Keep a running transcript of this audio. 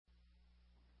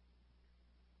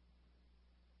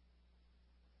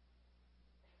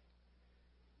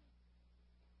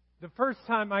The first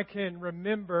time I can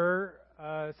remember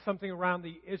something around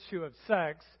the issue of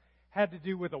sex had to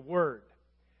do with a word.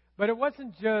 But it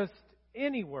wasn't just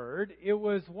any word. It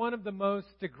was one of the most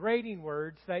degrading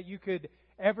words that you could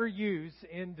ever use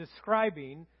in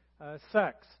describing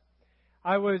sex.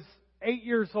 I was 8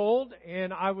 years old,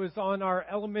 and I was on our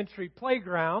elementary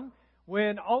playground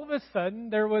when all of a sudden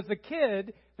there was a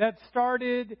kid that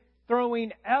started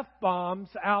throwing F-bombs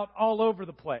out all over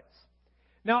the place.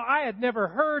 Now, I had never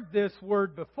heard this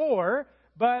word before,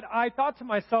 but I thought to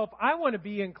myself, I want to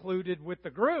be included with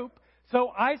the group,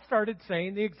 so I started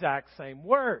saying the exact same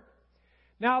word.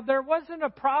 Now, there wasn't a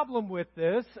problem with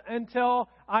this until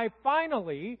I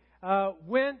finally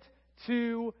went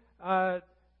to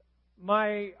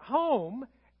my home,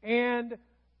 and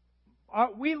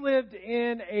we lived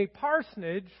in a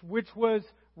parsonage which was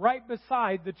right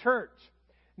beside the church.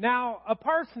 Now, a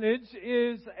parsonage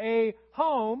is a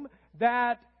home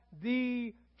that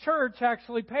the church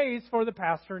actually pays for the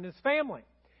pastor and his family.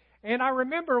 And I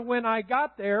remember when I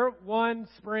got there one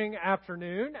spring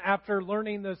afternoon, after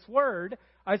learning this word,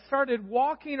 I started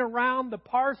walking around the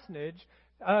parsonage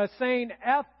saying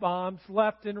F-bombs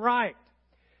left and right.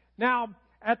 Now,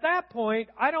 at that point,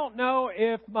 I don't know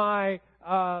if my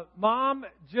mom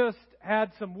just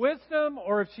had some wisdom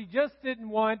or if she just didn't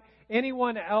want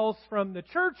anyone else from the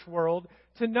church world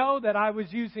to know that I was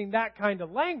using that kind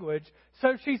of language.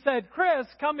 So she said, "Chris,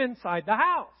 come inside the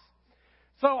house."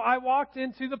 So I walked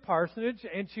into the parsonage,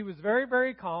 and she was very,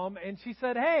 very calm, and she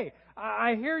said, "Hey,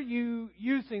 I hear you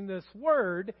using this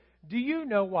word. Do you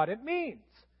know what it means?"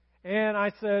 And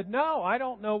I said, "No, I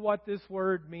don't know what this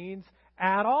word means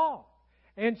at all."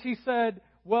 And she said,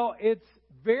 "Well, it's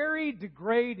very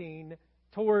degrading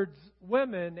towards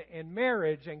women in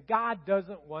marriage, and God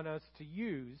doesn't want us to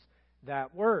use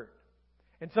that word."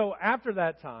 And so after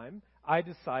that time, I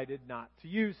decided not to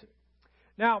use it.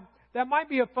 Now, that might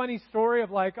be a funny story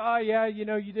of like, oh yeah,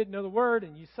 you didn't know the word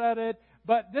and you said it,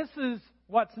 but this is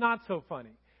what's not so funny.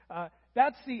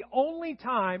 That's the only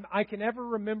time I can ever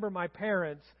remember my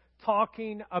parents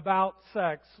talking about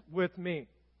sex with me.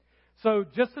 So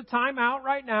just a time out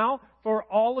right now for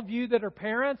all of you that are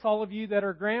parents, all of you that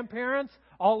are grandparents,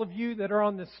 all of you that are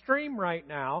on the stream right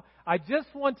now. I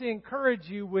just want to encourage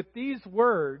you with these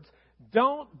words.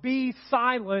 Don't be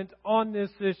silent on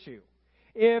this issue.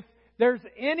 If there's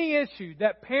any issue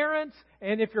that parents,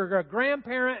 and if you're a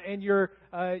grandparent and you're,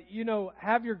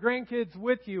 have your grandkids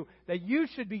with you, that you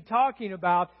should be talking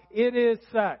about, it is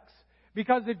sex.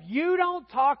 Because if you don't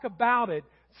talk about it,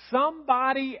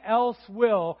 somebody else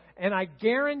will, and I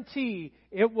guarantee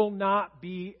it will not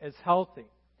be as healthy.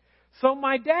 So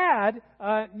my dad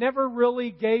never really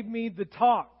gave me the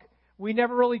talk. We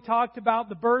never really talked about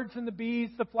the birds and the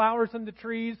bees, the flowers and the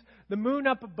trees, the moon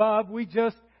up above. We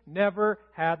just never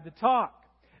had the talk.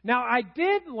 Now, I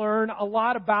did learn a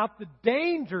lot about the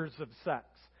dangers of sex.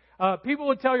 People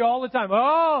would tell you all the time,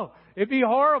 "Oh, it'd be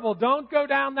horrible. Don't go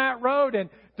down that road,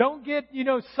 and don't get,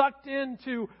 sucked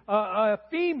into a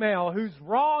female who's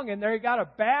wrong and they got a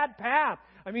bad path."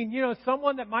 I mean,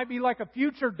 someone that might be like a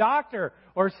future doctor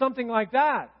or something like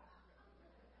that.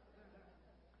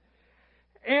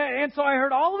 And so I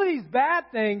heard all of these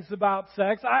bad things about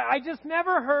sex. I just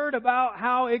never heard about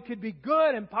how it could be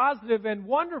good and positive and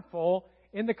wonderful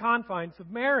in the confines of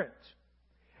marriage.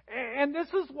 And this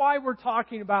is why we're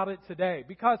talking about it today.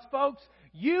 Because, folks,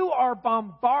 you are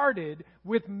bombarded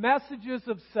with messages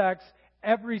of sex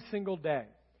every single day.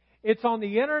 It's on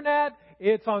the internet,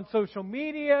 it's on social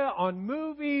media, on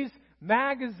movies,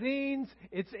 magazines,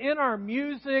 it's in our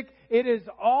music, it is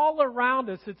all around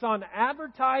us. It's on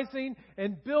advertising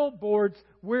and billboards.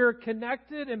 We're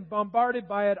connected and bombarded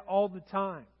by it all the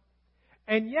time.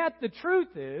 And yet the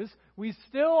truth is, we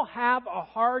still have a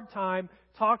hard time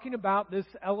talking about this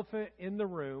elephant in the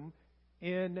room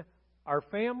in our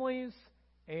families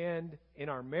and in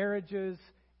our marriages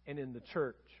and in the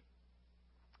church.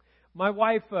 My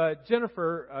wife,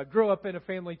 Jennifer, grew up in a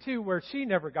family too where she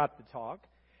never got to talk.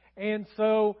 And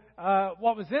so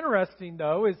what was interesting,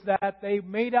 though, is that they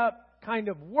made up kind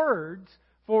of words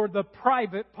for the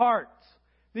private parts.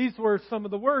 These were some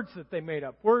of the words that they made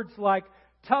up. Words like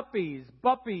tuppies,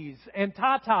 buppies, and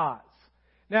tatas.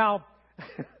 Now,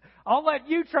 I'll let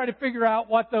you try to figure out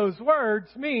what those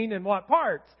words mean and what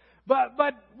parts. But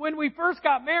when we first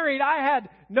got married, I had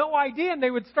no idea, and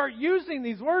they would start using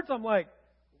these words. I'm like,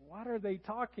 what are they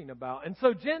talking about? And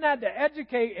so Jen had to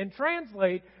educate and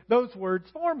translate those words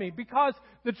for me, because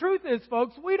the truth is,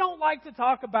 folks, we don't like to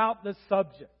talk about the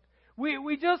subject.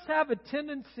 We just have a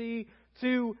tendency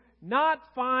to not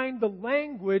find the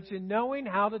language in knowing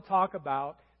how to talk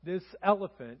about this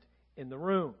elephant in the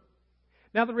room.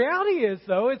 Now, the reality is,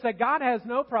 though, is that God has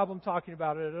no problem talking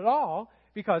about it at all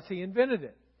because He invented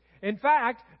it. In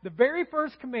fact, the very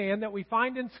first command that we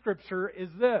find in Scripture is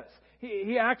this.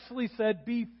 He actually said,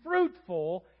 be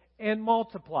fruitful and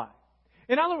multiply.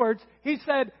 In other words, He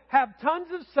said, have tons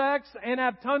of sex and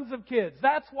have tons of kids.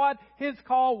 That's what His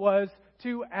call was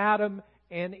to Adam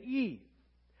and Eve.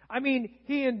 I mean,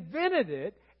 He invented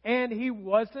it, and He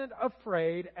wasn't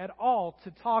afraid at all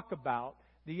to talk about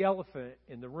the elephant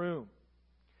in the room.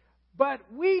 But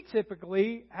we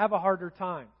typically have a harder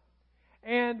time.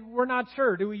 And we're not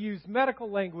sure. Do we use medical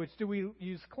language? Do we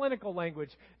use clinical language?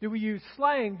 Do we use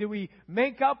slang? Do we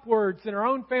make up words in our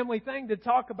own family thing to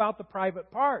talk about the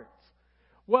private parts?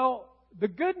 Well, the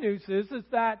good news is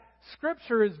that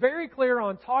Scripture is very clear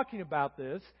on talking about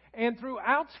this. And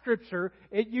throughout Scripture,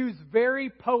 it used very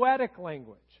poetic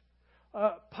language.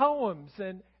 Poems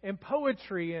and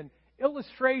poetry and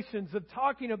illustrations of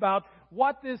talking about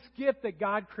what this gift that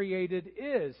God created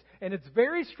is. And it's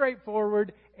very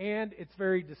straightforward and it's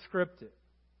very descriptive.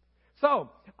 So,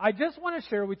 I just want to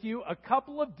share with you a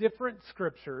couple of different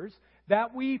scriptures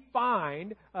that we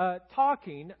find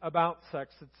talking about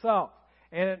sex itself.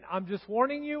 And I'm just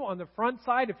warning you on the front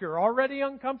side, if you're already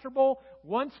uncomfortable,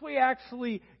 once we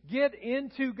actually get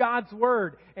into God's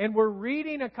Word and we're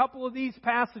reading a couple of these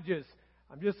passages,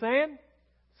 I'm just saying,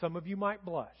 some of you might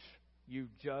blush. You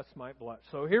just might blush.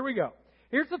 So here we go.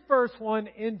 Here's the first one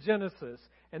in Genesis,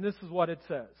 and this is what it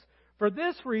says. For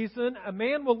this reason, a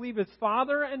man will leave his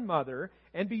father and mother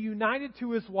and be united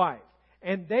to his wife,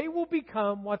 and they will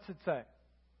become, what's it say?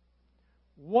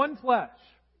 One flesh.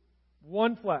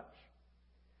 One flesh.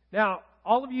 Now,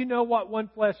 all of you know what one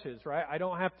flesh is, right? I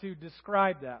don't have to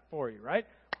describe that for you, right?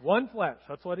 One flesh.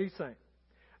 That's what he's saying.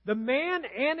 The man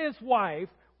and his wife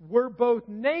were both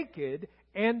naked,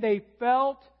 and they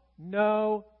felt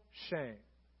no shame.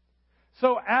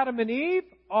 So Adam and Eve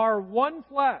are one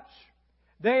flesh.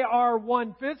 They are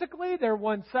one physically, they're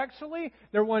one sexually,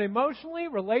 they're one emotionally,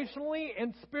 relationally,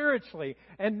 and spiritually.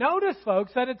 And notice,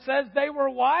 folks, that it says they were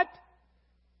what?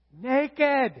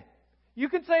 Naked. You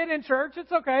can say it in church,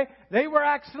 it's okay. They were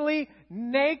actually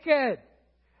naked.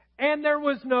 And there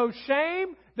was no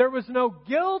shame, there was no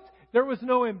guilt, there was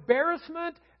no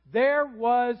embarrassment, there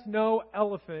was no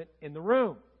elephant in the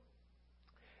room.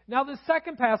 Now, the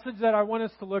second passage that I want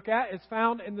us to look at is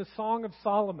found in the Song of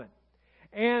Solomon.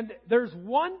 And there's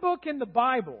one book in the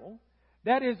Bible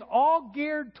that is all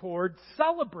geared towards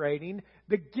celebrating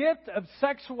the gift of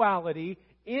sexuality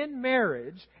in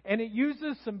marriage, and it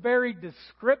uses some very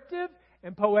descriptive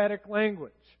and poetic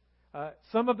language.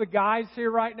 Some of the guys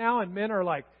here right now and men are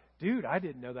like, dude, I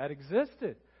didn't know that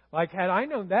existed. Like, had I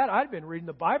known that, I'd been reading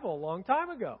the Bible a long time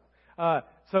ago.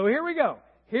 So here we go.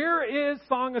 Here is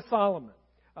Song of Solomon.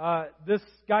 This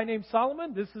guy named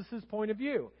Solomon, this is his point of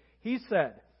view. He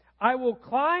said, I will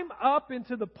climb up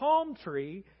into the palm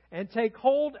tree and take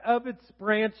hold of its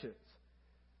branches.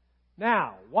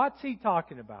 Now, what's he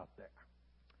talking about there?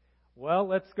 Well,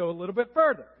 let's go a little bit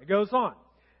further. It goes on.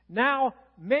 Now,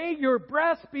 may your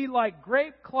breasts be like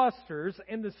grape clusters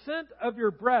and the scent of your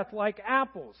breath like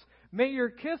apples. May your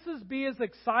kisses be as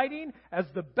exciting as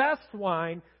the best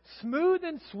wine, smooth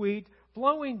and sweet,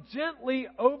 flowing gently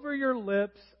over your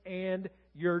lips and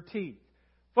your teeth.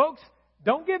 Folks,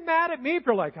 don't get mad at me if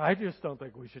you're like, I just don't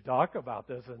think we should talk about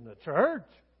this in the church.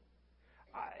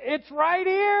 It's right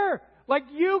here. Like,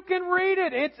 you can read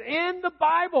it. It's in the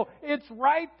Bible. It's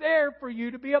right there for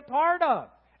you to be a part of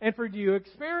and for you to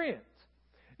experience.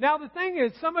 Now, the thing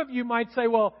is, some of you might say,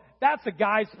 well, that's a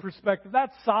guy's perspective.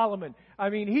 That's Solomon. I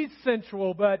mean, he's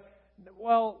sensual, but,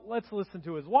 well, let's listen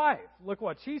to his wife. Look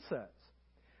what she says.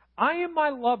 I am my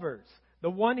lover's, the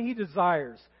one he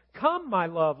desires. Come, my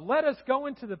love, let us go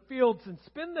into the fields and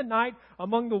spend the night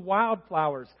among the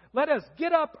wildflowers. Let us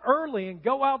get up early and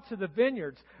go out to the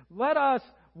vineyards. Let us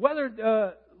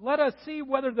see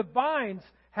whether the vines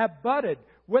have budded,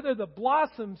 whether the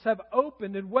blossoms have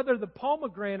opened, and whether the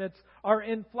pomegranates are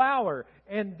in flower.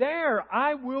 And there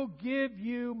I will give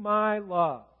you my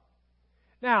love.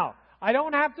 Now, I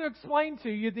don't have to explain to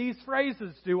you these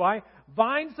phrases, do I?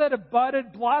 Vines that have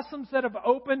budded, blossoms that have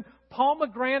opened,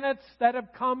 pomegranates that have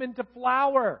come into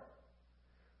flower.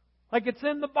 Like it's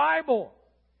in the Bible.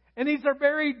 And these are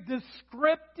very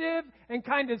descriptive and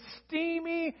kind of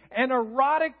steamy and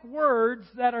erotic words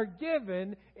that are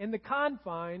given in the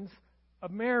confines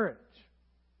of marriage.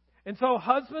 And so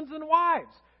husbands and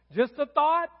wives, just a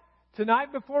thought,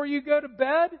 tonight before you go to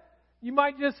bed, you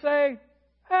might just say,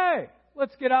 hey,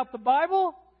 let's get out the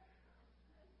Bible.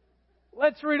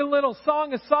 Let's read a little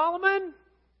Song of Solomon.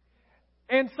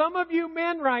 And some of you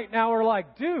men right now are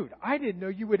like, dude, I didn't know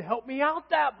you would help me out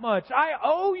that much. I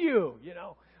owe you,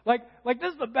 Like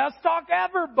this is the best talk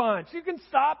ever bunch. You can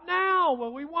stop now.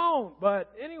 Well, we won't. But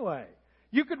anyway,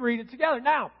 you could read it together.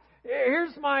 Now,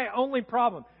 here's my only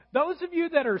problem. Those of you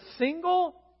that are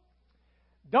single,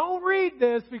 don't read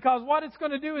this, because what it's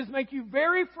going to do is make you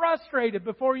very frustrated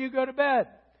before you go to bed.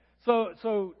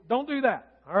 So don't do that.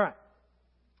 All right.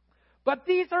 But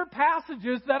these are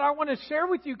passages that I want to share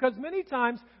with you, because many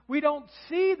times we don't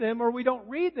see them or we don't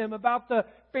read them about the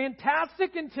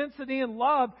fantastic intensity and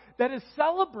love that is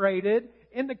celebrated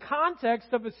in the context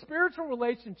of a spiritual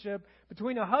relationship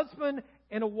between a husband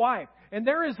and a wife. And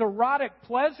there is erotic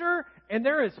pleasure, and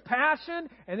there is passion,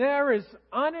 and there is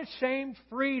unashamed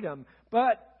freedom.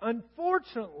 But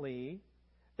unfortunately,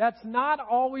 that's not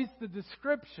always the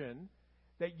description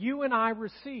that you and I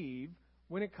receive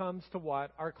when it comes to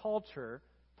what our culture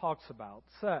talks about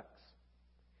sex.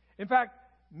 In fact,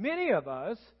 many of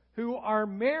us who are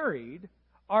married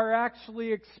are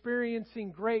actually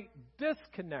experiencing great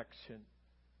disconnection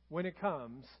when it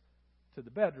comes to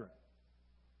the bedroom.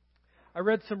 I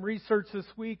read some research this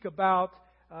week about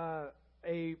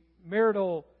a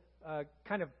marital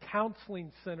kind of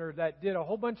counseling center that did a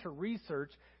whole bunch of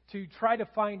research to try to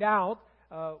find out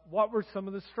what were some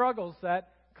of the struggles that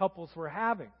couples were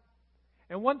having.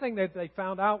 And one thing that they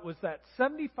found out was that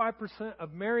 75%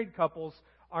 of married couples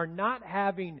are not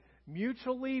having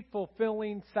mutually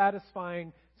fulfilling,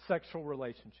 satisfying sexual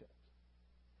relationships.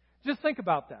 Just think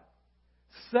about that.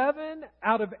 7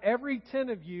 out of every 10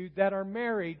 of you that are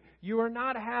married, you are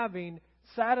not having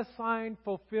satisfying,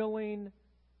 fulfilling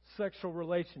sexual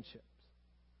relationships.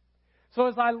 So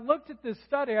as I looked at this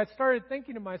study, I started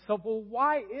thinking to myself, well,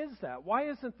 why is that? Why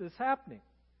isn't this happening?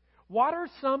 What are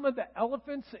some of the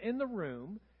elephants in the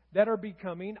room that are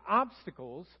becoming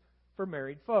obstacles for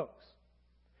married folks?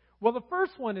 Well, the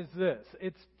first one is this.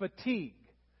 It's fatigue.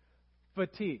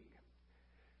 Fatigue.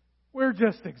 We're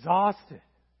just exhausted.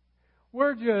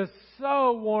 We're just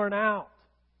so worn out.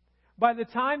 By the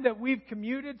time that we've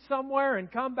commuted somewhere and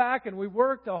come back and we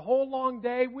worked a whole long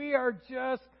day, we are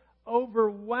just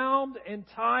overwhelmed and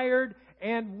tired.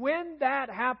 And when that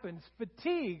happens,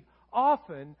 fatigue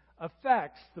often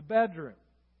affects the bedroom.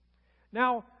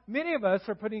 Now, many of us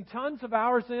are putting tons of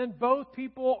hours in. Both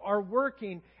people are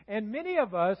working. And many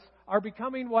of us are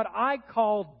becoming what I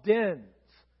call DINs. Do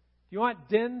you know what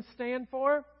DINs stand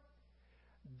for?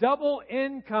 Double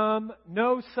income,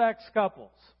 no sex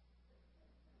couples.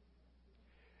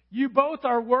 You both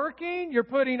are working, you're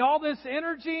putting all this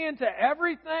energy into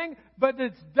everything, but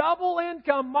it's double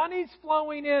income, money's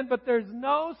flowing in, but there's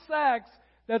no sex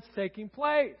that's taking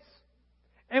place.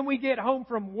 And we get home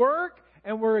from work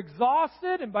and we're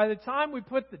exhausted, and by the time we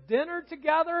put the dinner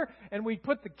together and we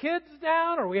put the kids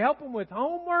down, or we help them with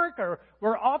homework, or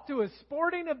we're off to a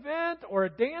sporting event or a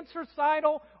dance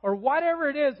recital or whatever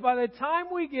it is, by the time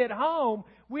we get home,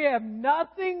 we have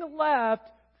nothing left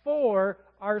for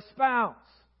our spouse.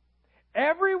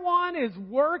 Everyone is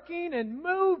working and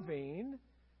moving.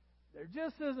 There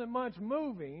just isn't much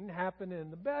moving happening in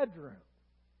the bedroom.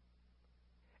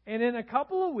 And in a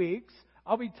couple of weeks,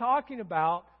 I'll be talking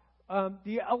about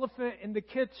the elephant in the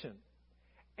kitchen.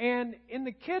 And in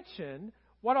the kitchen,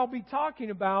 what I'll be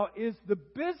talking about is the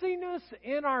busyness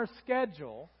in our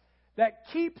schedule that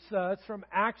keeps us from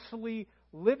actually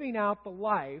living out the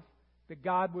life that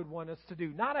God would want us to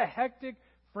do. Not a hectic,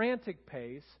 frantic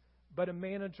pace, but a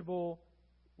manageable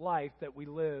life that we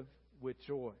live with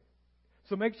joy.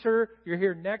 So make sure you're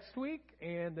here next week,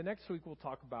 and the next week we'll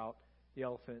talk about the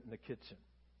elephant in the kitchen.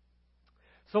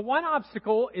 So one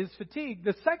obstacle is fatigue.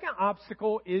 The second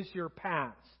obstacle is your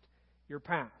past. Your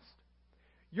past.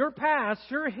 Your past,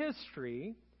 your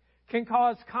history, can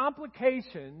cause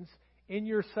complications in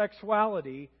your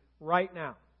sexuality right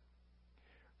now.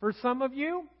 For some of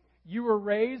you, you were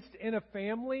raised in a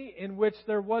family in which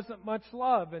there wasn't much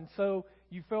love, and so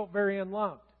you felt very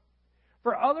unloved.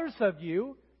 For others of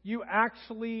you, you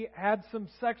actually had some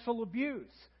sexual abuse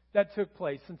that took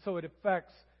place, and so it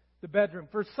affects the bedroom.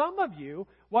 For some of you,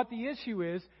 what the issue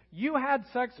is, you had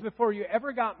sex before you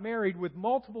ever got married with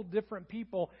multiple different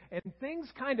people, and things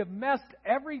kind of messed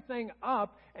everything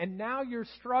up, and now you're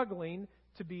struggling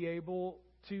to be able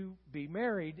to be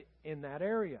married in that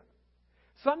area.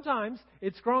 Sometimes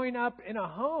it's growing up in a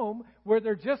home where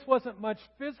there just wasn't much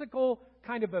physical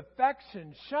kind of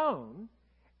affection shown,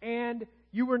 and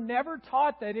you were never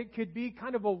taught that it could be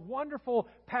kind of a wonderful,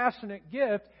 passionate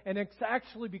gift, and it's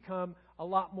actually become a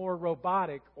lot more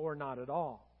robotic or not at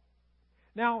all.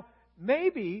 Now,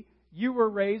 maybe you were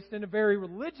raised in a very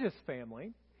religious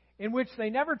family in which they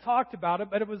never talked about it,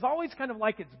 but it was always kind of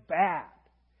like it's bad.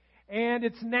 and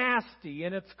it's nasty,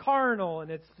 and it's carnal,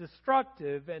 and it's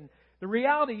destructive. And the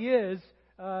reality is,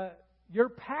 your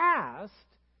past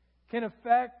can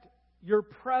affect your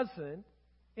present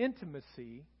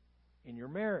intimacy in your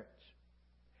marriage.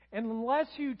 And unless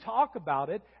you talk about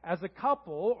it as a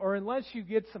couple, or unless you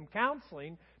get some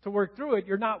counseling to work through it,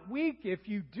 you're not weak if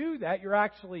you do that. You're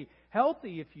actually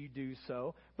healthy if you do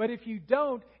so. But if you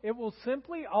don't, it will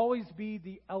simply always be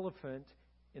the elephant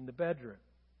in the bedroom.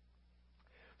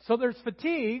 So there's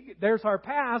fatigue, there's our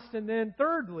past, and then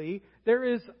thirdly, there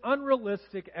is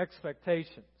unrealistic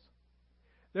expectations.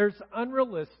 There's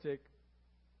unrealistic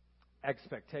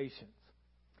expectations.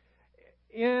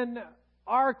 In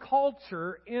our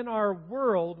culture, in our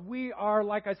world, we are,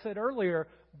 like I said earlier,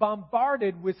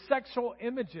 bombarded with sexual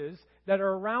images that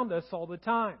are around us all the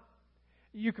time.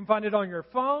 You can find it on your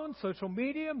phone, social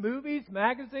media, movies,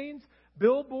 magazines,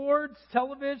 billboards,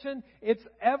 television. It's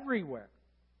everywhere.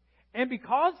 And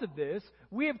because of this,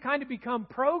 we have kind of become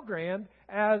programmed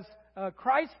as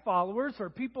Christ followers, or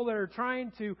people that are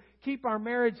trying to keep our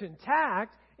marriage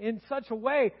intact, in such a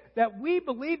way that we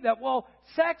believe that, well,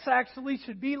 sex actually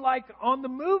should be like on the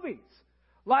movies.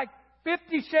 Like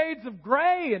 50 Shades of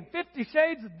Grey and 50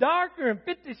 Shades of Darker and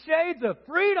 50 Shades of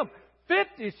Freedom.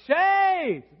 50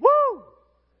 Shades! Woo!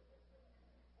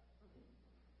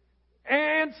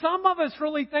 And some of us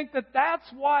really think that that's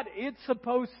what it's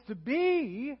supposed to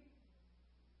be.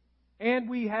 And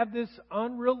we have this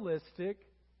unrealistic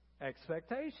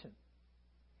expectation.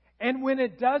 And when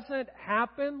it doesn't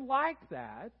happen like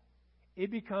that,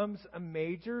 it becomes a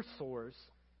major source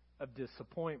of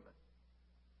disappointment.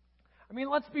 I mean,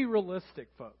 let's be realistic,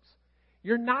 folks.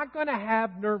 You're not going to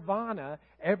have nirvana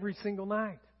every single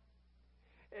night.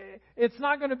 It's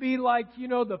not going to be like,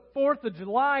 the 4th of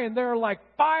July and there are like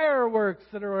fireworks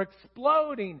that are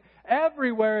exploding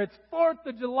everywhere. It's 4th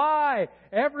of July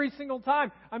every single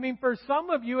time. I mean, for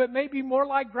some of you, it may be more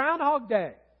like Groundhog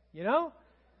Day,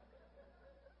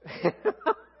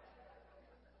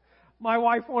 My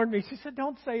wife warned me. She said,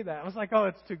 "Don't say that." I was like, "Oh,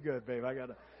 it's too good, babe. I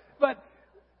gotta." But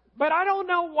I don't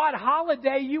know what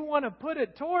holiday you want to put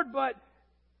it toward, but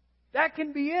that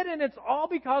can be it, and it's all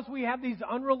because we have these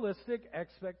unrealistic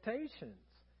expectations.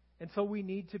 And so we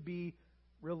need to be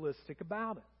realistic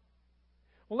about it.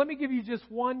 Well, let me give you just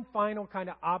one final kind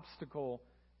of obstacle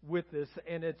with this,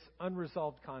 and it's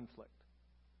unresolved conflict.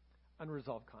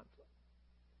 Unresolved conflict.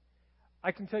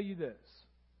 I can tell you this,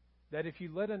 that if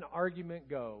you let an argument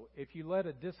go, if you let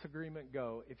a disagreement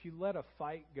go, if you let a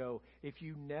fight go, if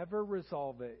you never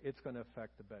resolve it, it's going to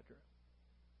affect the bedroom.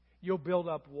 You'll build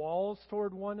up walls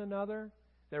toward one another.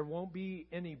 There won't be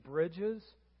any bridges.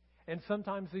 And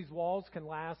sometimes these walls can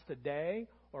last a day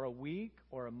or a week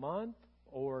or a month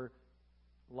or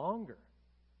longer.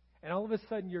 And all of a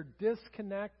sudden you're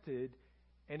disconnected,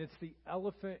 and it's the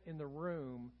elephant in the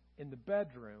room, in the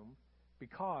bedroom,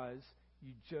 because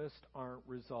you just aren't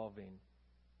resolving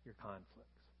your conflicts.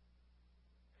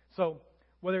 So,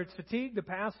 whether it's fatigue, the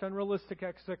past, unrealistic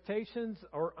expectations,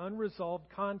 or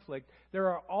unresolved conflict, there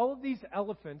are all of these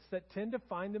elephants that tend to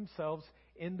find themselves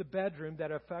in the bedroom that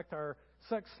affect our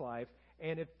sex life.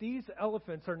 And if these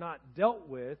elephants are not dealt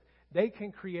with, they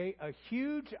can create a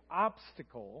huge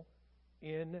obstacle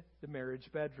in the marriage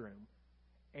bedroom,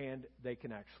 and they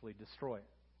can actually destroy it.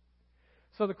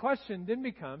 So the question then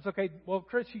becomes, okay, well,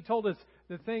 Chris, you told us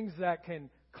the things that can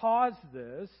cause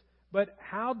this, but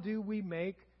how do we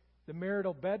make the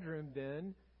marital bedroom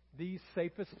then the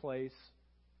safest place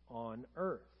on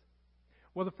earth?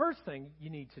 Well, the first thing you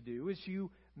need to do is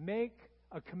you make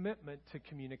a commitment to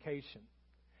communication.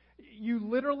 You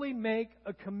literally make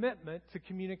a commitment to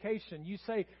communication. You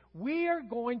say, we are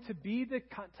going to be the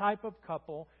type of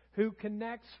couple who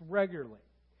connects regularly,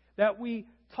 that we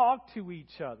talk to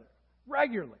each other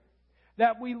regularly,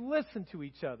 that we listen to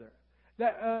each other,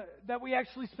 that we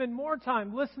actually spend more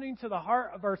time listening to the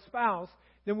heart of our spouse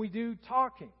than we do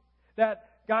talking, that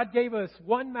God gave us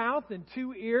one mouth and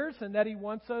two ears, and that He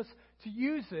wants us to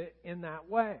use it in that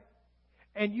way.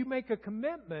 And you make a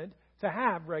commitment to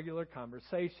have regular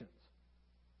conversations.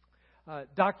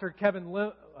 Dr. Kevin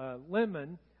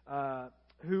Lemon,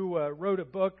 who wrote a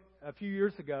book a few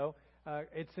years ago,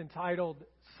 it's entitled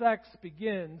Sex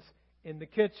Begins in the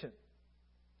Kitchen.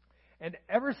 And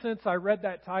ever since I read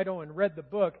that title and read the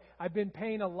book, I've been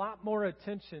paying a lot more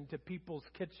attention to people's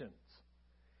kitchens.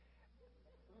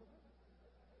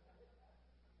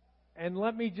 And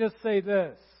let me just say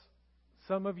this.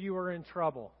 Some of you are in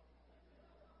trouble.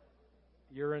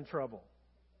 You're in trouble.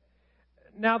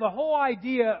 Now, the whole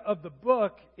idea of the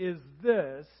book is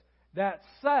this, that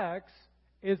sex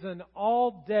is an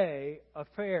all-day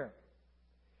affair.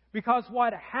 Because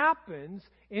what happens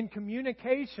in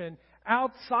communication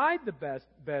outside the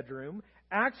bedroom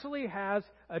actually has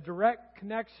a direct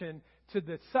connection to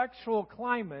the sexual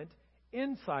climate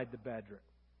inside the bedroom.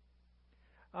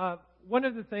 One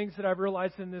of the things that I've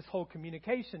realized in this whole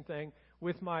communication thing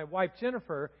with my wife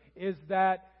Jennifer is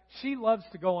that she loves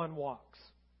to go on walks.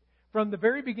 From the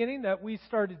very beginning that we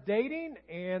started dating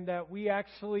and that we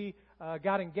actually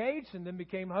got engaged and then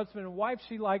became husband and wife,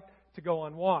 she liked to go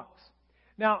on walks.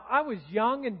 Now, I was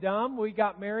young and dumb. We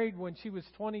got married when she was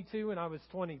 22 and I was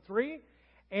 23.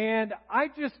 And I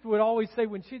just would always say,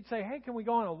 when she'd say, hey, can we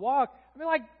go on a walk? I'd be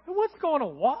like, who wants to go on a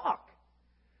walk?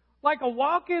 Like, a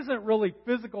walk isn't really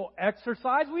physical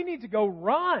exercise. We need to go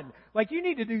run. Like, you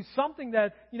need to do something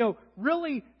that,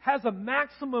 really has a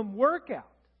maximum workout.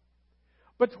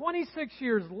 But 26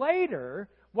 years later,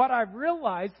 what I've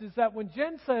realized is that when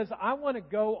Jen says, I want to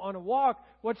go on a walk,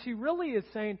 what she really is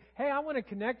saying, hey, I want to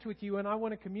connect with you and I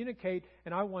want to communicate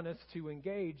and I want us to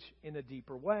engage in a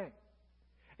deeper way.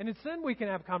 And it's then we can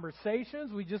have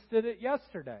conversations. We just did it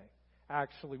yesterday,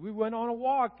 actually. We went on a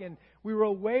walk and we were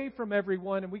away from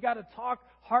everyone and we got to talk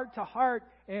heart to heart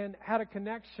and had a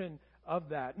connection of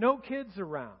that. No kids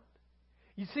around.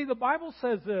 You see, the Bible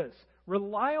says this: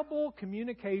 reliable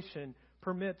communication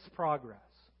permits progress.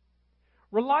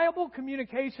 Reliable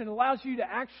communication allows you to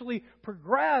actually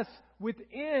progress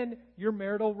within your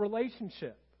marital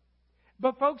relationship.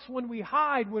 But folks, when we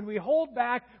hide, when we hold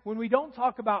back, when we don't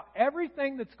talk about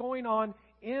everything that's going on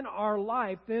in our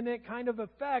life, then it kind of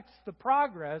affects the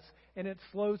progress and it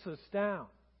slows us down.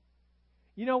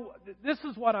 This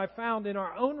is what I found in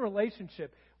our own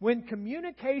relationship. When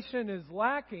communication is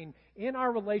lacking in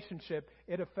our relationship,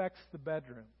 it affects the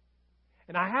bedroom.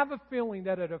 And I have a feeling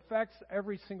that it affects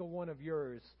every single one of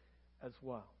yours as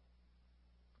well.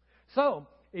 So,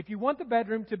 if you want the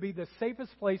bedroom to be the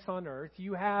safest place on earth,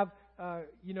 you have a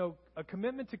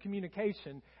commitment to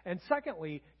communication. And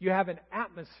secondly, you have an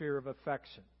atmosphere of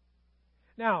affection.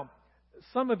 Now,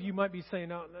 some of you might be saying,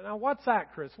 now what's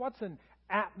that, Chris? What's an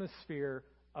atmosphere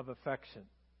of affection?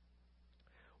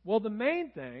 Well, the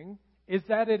main thing is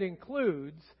that it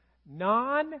includes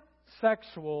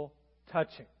non-sexual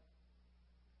touching.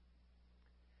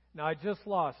 Now, I just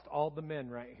lost all the men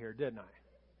right here, didn't I?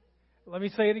 Let me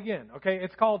say it again, okay?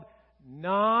 It's called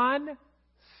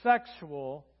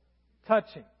non-sexual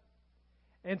touching.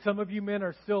 And some of you men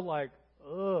are still like,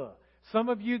 ugh. Some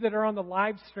of you that are on the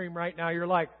live stream right now, you're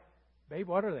like, babe,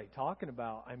 what are they talking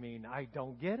about? I mean, I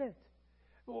don't get it.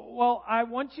 Well, I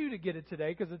want you to get it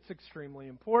today because it's extremely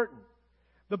important.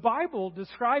 The Bible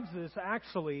describes this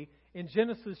actually in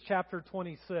Genesis chapter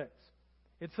 26.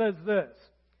 It says this: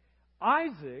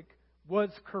 Isaac was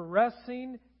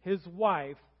caressing his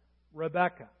wife,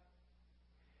 Rebekah.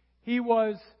 He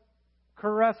was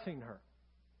caressing her.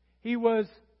 He was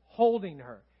holding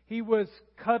her. He was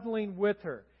cuddling with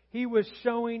her. He was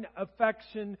showing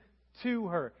affection to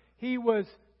her. He was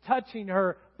touching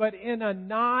her, but in a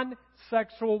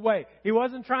non-sexual way. He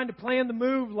wasn't trying to plan the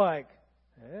move like,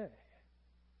 hey.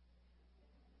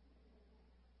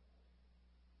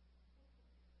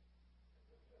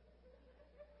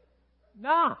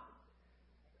 Nah,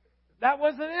 that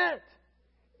wasn't it.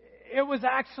 It was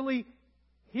actually,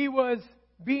 he was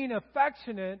being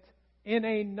affectionate in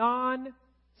a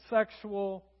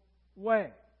non-sexual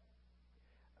way.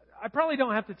 I probably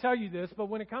don't have to tell you this, but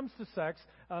when it comes to sex,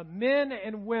 men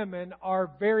and women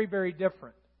are very, very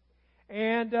different.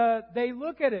 And they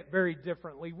look at it very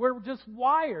differently. We're just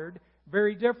wired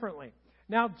very differently.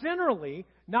 Now, generally,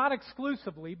 not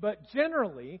exclusively, but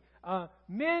generally,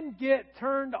 men get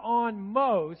turned on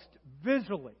most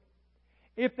visually.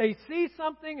 If they see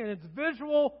something and it's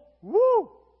visual, woo!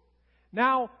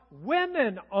 Now,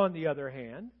 women, on the other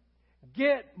hand,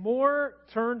 get more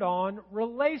turned on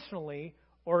relationally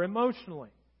or emotionally.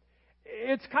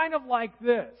 It's kind of like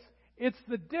this. It's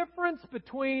the difference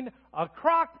between a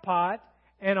crock pot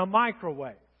and a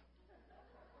microwave.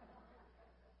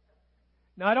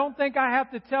 Now, I don't think I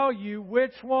have to tell you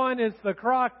which one is the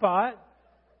crock pot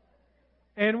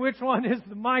and which one is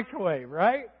the microwave,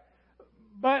 right?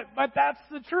 But that's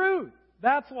the truth.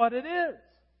 That's what it is.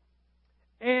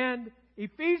 And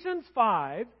Ephesians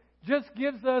 5 just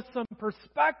gives us some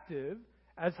perspective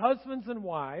as husbands and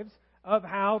wives of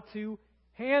how to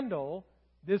handle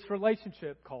this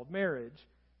relationship called marriage.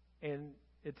 And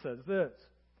it says this.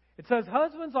 It says,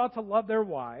 husbands ought to love their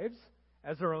wives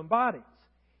as their own bodies.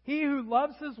 He who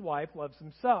loves his wife loves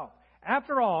himself.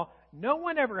 After all, no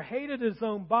one ever hated his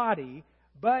own body,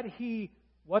 but he,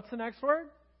 what's the next word?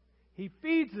 He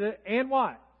feeds it and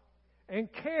what?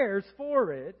 And cares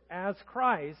for it as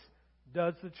Christ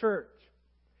does the church.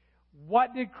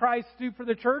 what did Christ do for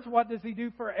the church? What does He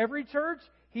do for every church?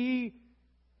 He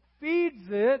feeds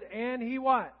it and He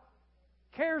what?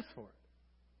 Cares for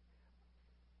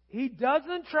it. He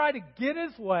doesn't try to get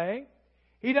His way.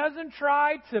 He doesn't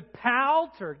try to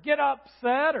pout or get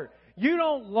upset or you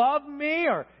don't love me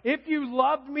or if you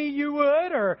loved me you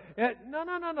would or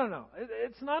no.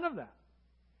 It's none of that.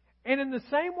 And in the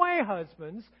same way,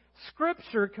 husbands,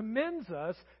 Scripture commends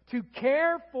us to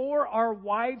care for our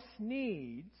wife's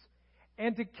needs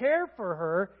and to care for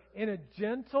her in a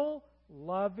gentle,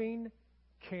 loving,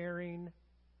 caring,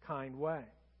 kind way.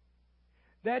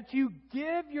 That you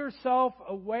give yourself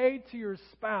away to your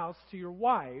spouse, to your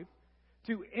wife,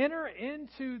 to enter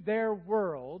into their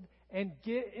world and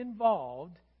get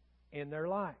involved in their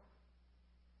life.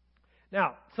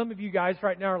 Now, some of you guys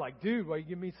right now are like, dude, why you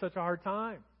give me such a hard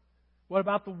time? What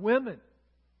about the women?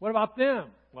 What about them?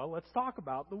 Well, let's talk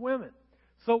about the women.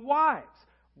 So wives,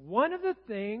 one of the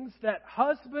things that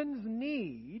husbands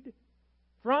need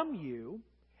from you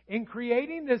in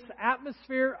creating this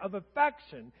atmosphere of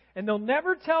affection, and they'll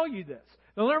never tell you this.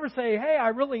 They'll never say, hey, I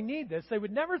really need this. They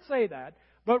would never say that.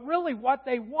 But really what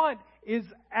they want is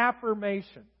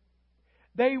affirmation.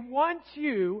 They want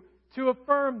you to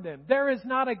affirm them. There is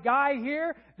not a guy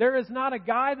here, there is not a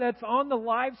guy that's on the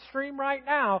live stream right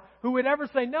now who would ever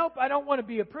say, nope, I don't want to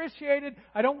be appreciated,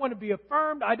 I don't want to be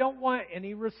affirmed, I don't want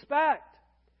any respect.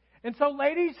 And so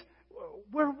ladies,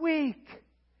 we're weak.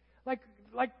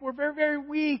 Like we're very, very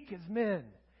weak as men.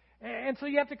 And so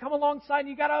you have to come alongside and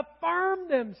you got to affirm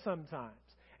them sometimes.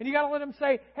 And you got to let them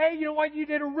say, hey, you know what, you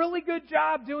did a really good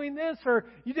job doing this, or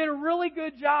you did a really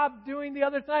good job doing the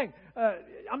other thing.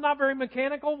 I'm not very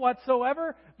mechanical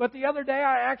whatsoever, but the other day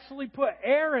I actually put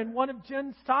air in one of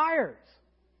Jen's tires.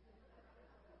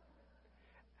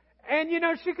 And, you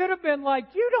know, she could have been like,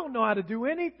 you don't know how to do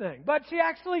anything. But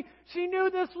she knew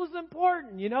this was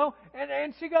important, you know.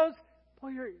 And she goes,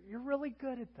 well, you're really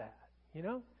good at that, you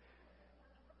know.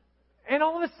 And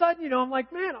all of a sudden, you know, I'm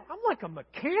like, man, I'm like a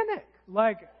mechanic.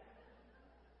 Like,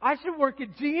 I should work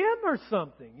at GM or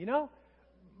something, you know.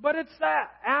 But it's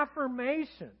that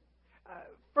affirmation.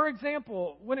 For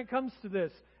example, when it comes to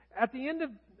this, at the end of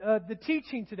the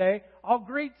teaching today, I'll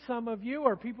greet some of you,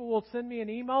 or people will send me an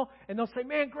email, and they'll say,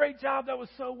 man, great job. That was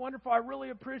so wonderful. I really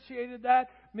appreciated that.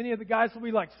 Many of the guys will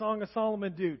be like, Song of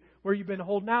Solomon, dude, where you've been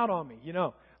holding out on me, you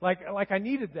know. Like I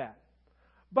needed that.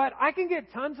 But I can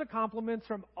get tons of compliments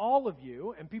from all of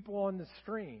you and people on the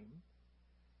stream.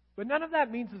 But none of that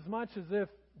means as much as if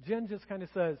Jen just kind of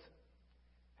says,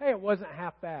 hey, it wasn't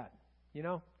half bad, you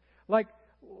know? Like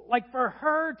for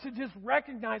her to just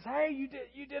recognize, hey,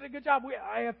 you did a good job.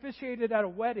 I officiated at a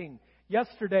wedding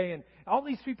yesterday, and all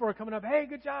these people are coming up, hey,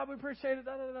 good job, we appreciate it,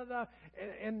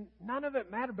 and none of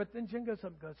it mattered. But then Jen goes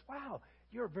up and goes, wow,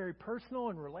 you're very personal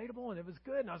and relatable, and it was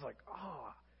good. And I was like,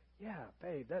 oh, yeah,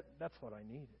 babe, that's what I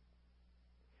needed.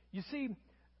 You see,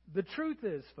 the truth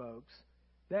is, folks,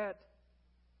 that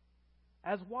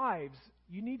as wives,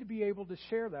 you need to be able to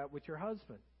share that with your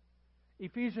husband.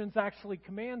 Ephesians actually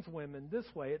commands women this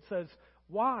way. It says,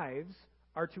 wives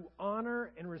are to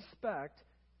honor and respect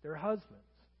their husbands.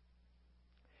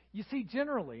 You see,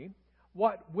 generally,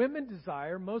 what women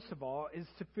desire most of all is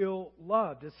to feel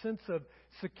loved, a sense of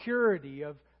security,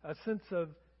 of a sense of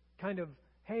kind of,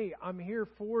 hey, I'm here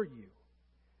for you.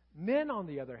 Men, on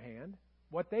the other hand,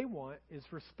 what they want is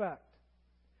respect.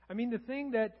 I mean, the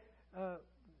thing that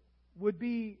would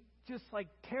be just like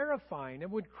terrifying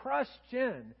and would crush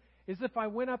Jen is if I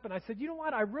went up and I said, you know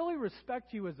what, I really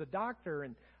respect you as a doctor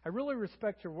and I really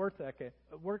respect your work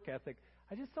ethic.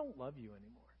 I just don't love you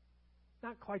anymore.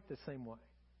 Not quite the same way.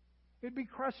 It would be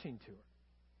crushing to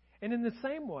her. And in the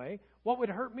same way, what would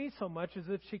hurt me so much is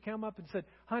if she came up and said,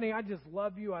 honey, I just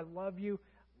love you,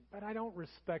 but I don't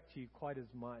respect you quite as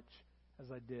much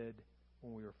as I did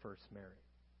when we were first married.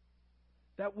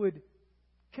 That would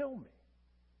kill me.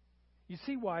 You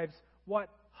see, wives, what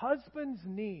husbands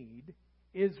need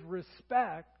is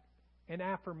respect and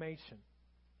affirmation.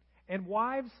 And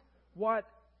wives, what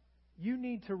you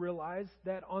need to realize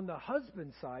that on the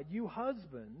husband side, you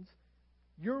husbands,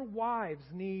 your wives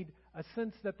need a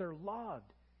sense that they're loved.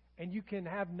 And you can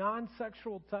have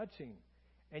non-sexual touching.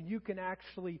 And you can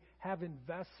actually have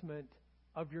investment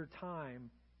of your time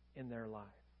in their life.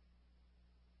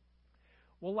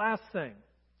 Well, last thing.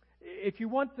 If you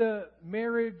want the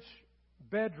marriage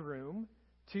bedroom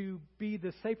to be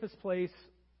the safest place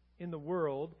in the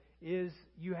world, is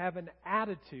you have an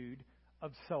attitude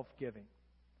of self-giving.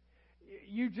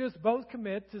 You just both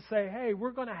commit to say, hey,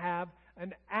 we're going to have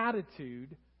an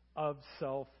attitude of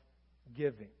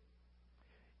self-giving.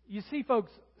 You see,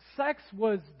 folks, sex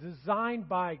was designed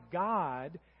by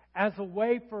God as a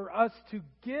way for us to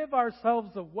give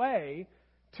ourselves away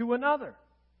to another.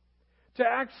 To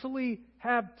actually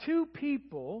have two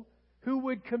people who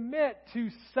would commit to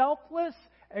selfless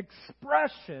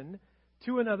expression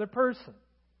to another person.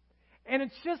 And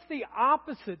it's just the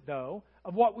opposite, though,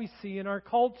 of what we see in our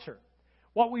culture.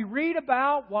 What we read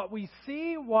about, what we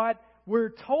see, what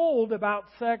we're told about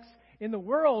sex in the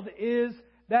world is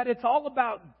that it's all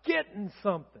about getting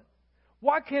something.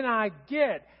 What can I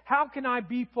get? How can I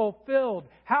be fulfilled?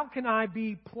 How can I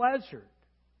be pleasured?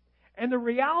 And the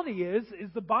reality is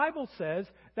the Bible says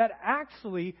that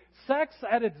actually sex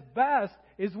at its best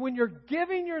is when you're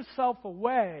giving yourself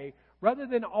away rather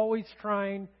than always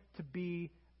trying to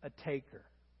be a taker.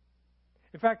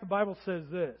 In fact, the Bible says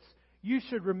this: you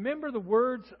should remember the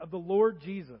words of the Lord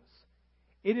Jesus.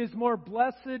 It is more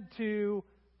blessed to,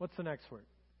 what's the next word?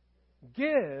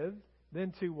 Give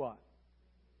than to what?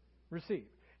 Receive.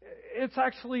 It's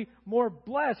actually more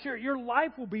blessed. Your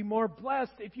life will be more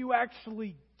blessed if you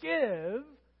actually give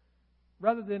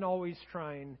rather than always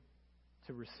trying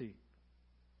to receive.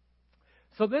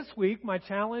 So this week, my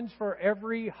challenge for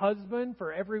every husband,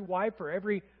 for every wife, for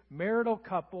every marital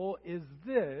couple is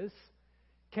this: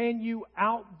 can you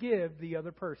outgive the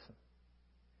other person?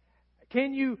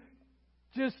 Can you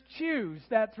just choose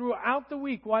that throughout the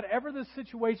week, whatever the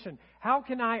situation, how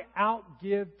can I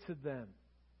outgive to them?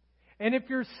 And if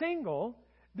you're single,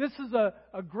 this is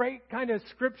a great kind of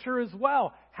scripture as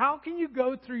well. How can you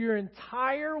go through your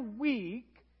entire week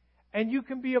and you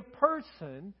can be a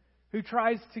person who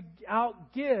tries to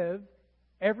outgive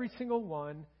every single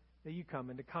one that you come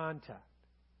into contact?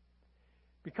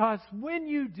 Because when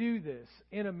you do this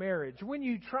in a marriage, when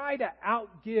you try to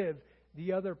outgive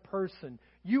the other person,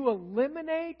 you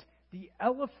eliminate the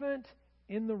elephant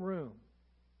in the room.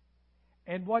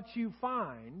 And what you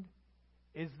find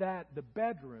is that the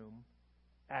bedroom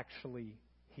actually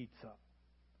heats up.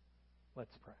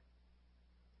 Let's pray.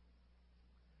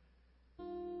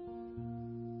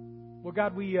 Well,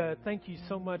 God, we thank you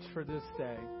so much for this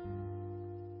day.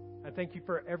 I thank you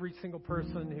for every single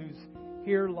person who's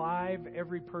here live,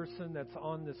 every person that's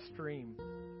on the stream.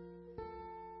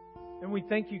 And we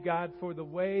thank you, God, for the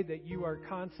way that you are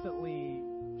constantly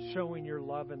showing your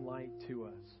love and light to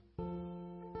us.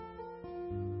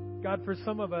 God, for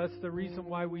some of us, the reason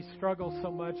why we struggle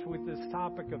so much with this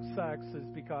topic of sex is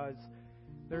because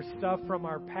there's stuff from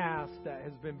our past that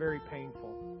has been very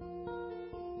painful.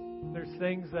 There's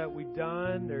things that we've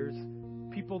done. There's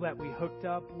people that we hooked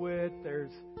up with.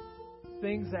 There's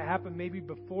things that happened maybe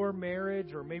before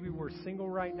marriage, or maybe we're single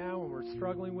right now and we're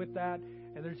struggling with that.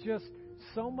 And there's just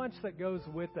so much that goes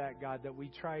with that, God, that we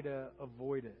try to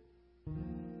avoid it.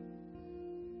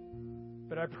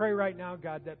 But I pray right now,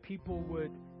 God, that people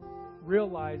would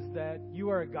realize that you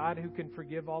are a God who can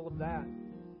forgive all of that.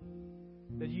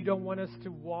 That you don't want us to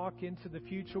walk into the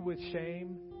future with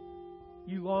shame.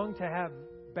 You long to have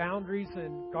boundaries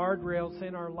and guardrails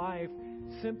in our life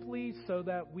simply so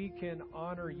that we can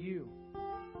honor you.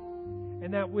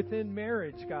 And that within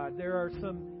marriage, God, there are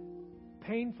some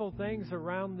painful things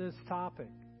around this topic.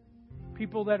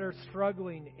 People that are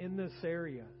struggling in this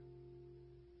area.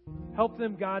 Help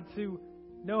them, God, to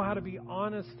know how to be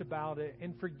honest about it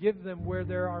and forgive them where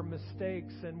there are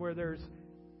mistakes and where there's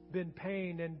been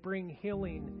pain, and bring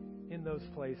healing in those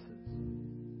places.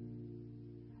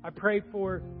 I pray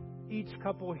for each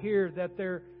couple here that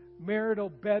their marital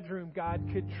bedroom, God,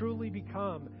 could truly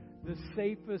become the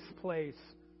safest place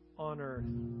on earth.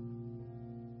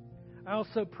 I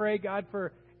also pray, God,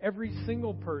 for every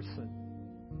single person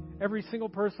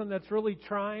that's really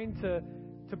trying to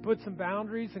put some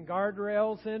boundaries and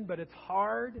guardrails in, but it's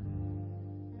hard.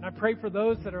 And I pray for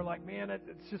those that are like, man,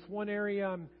 it's just one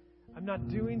area I'm not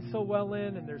doing so well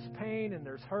in, and there's pain and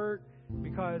there's hurt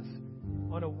because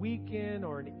on a weekend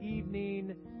or an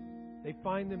evening, they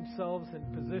find themselves in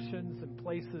positions and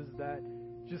places that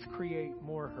just create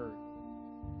more hurt.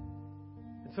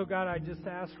 And so, God, I just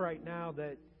ask right now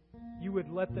that you would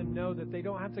let them know that they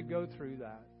don't have to go through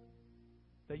that.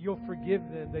 That you'll forgive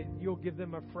them, that you'll give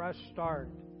them a fresh start.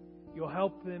 You'll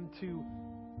help them to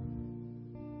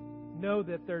know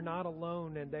that they're not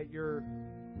alone and that you're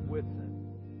with them.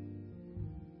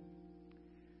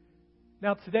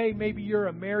 Now today, maybe you're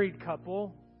a married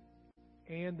couple,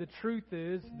 and the truth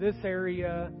is this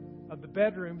area of the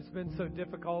bedroom has been so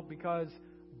difficult because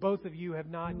both of you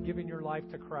have not given your life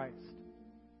to Christ.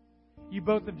 You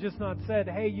both have just not said,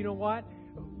 hey, you know what?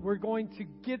 We're going to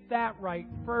get that right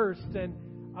first. And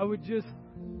I would just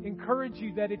encourage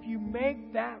you that if you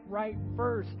make that right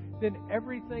first, then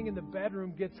everything in the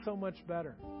bedroom gets so much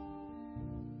better.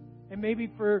 And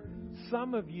maybe for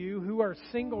some of you who are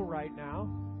single right now,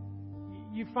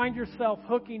 you find yourself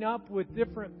hooking up with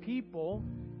different people,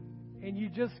 and you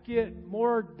just get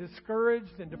more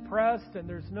discouraged and depressed, and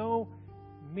there's no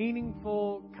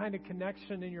meaningful kind of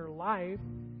connection in your life.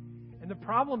 And the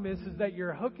problem is that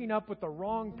you're hooking up with the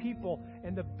wrong people.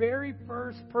 And the very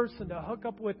first person to hook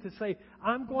up with to say,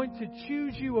 I'm going to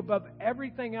choose you above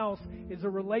everything else, is a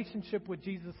relationship with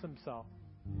Jesus Himself.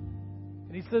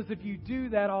 And He says, if you do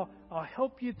that, I'll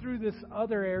help you through this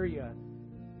other area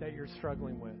that you're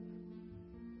struggling with.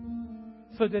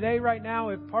 So today, right now,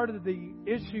 if part of the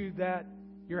issue that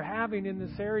you're having in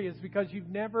this area is because you've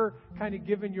never kind of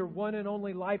given your one and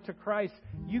only life to Christ,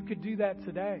 you could do that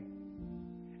today.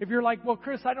 If you're like, well,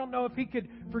 Chris, I don't know if He could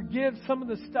forgive some of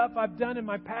the stuff I've done in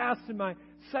my past, in my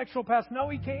sexual past. No,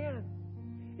 He can.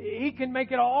 He can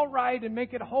make it all right and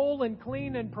make it whole and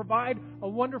clean and provide a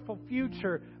wonderful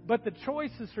future. But the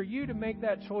choice is for you to make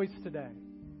that choice today.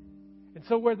 And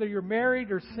so whether you're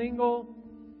married or single,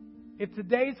 if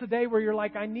today's the day where you're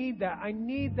like, I need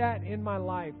that in my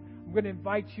life, I'm going to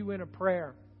invite you in a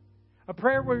prayer. A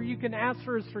prayer where you can ask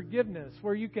for His forgiveness,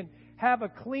 where you can have a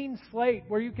clean slate,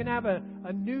 where you can have a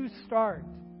new start.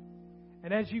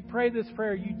 And as you pray this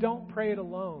prayer, you don't pray it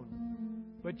alone,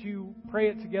 but you pray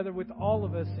it together with all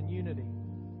of us in unity.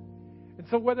 And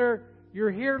so whether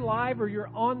you're here live or you're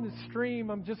on the stream,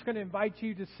 I'm just going to invite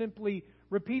you to simply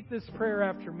repeat this prayer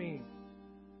after me.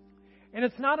 And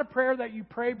it's not a prayer that you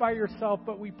pray by yourself,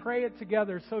 but we pray it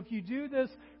together. So if you do this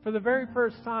for the very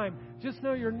first time, just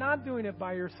know you're not doing it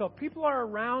by yourself. People are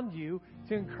around you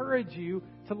to encourage you,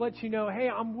 to let you know, hey,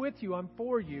 I'm with you, I'm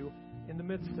for you in the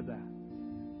midst of that.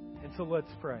 And so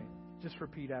let's pray. Just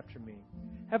repeat after me.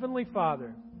 Heavenly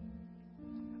Father,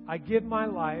 I give my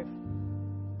life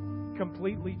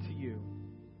completely to you.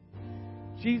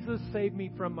 Jesus, save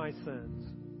me from my sins.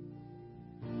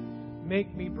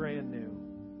 Make me brand new.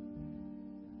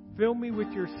 Fill me with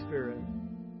your Spirit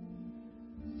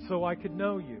so I could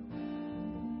know you,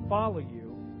 follow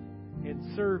you,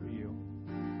 and serve you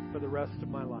for the rest of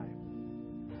my life.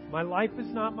 My life is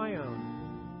not my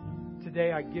own.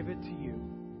 Today I give it to you.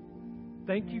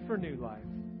 Thank you for new life.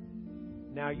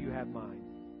 Now you have mine.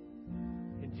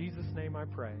 In Jesus' name I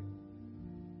pray.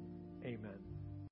 Amen.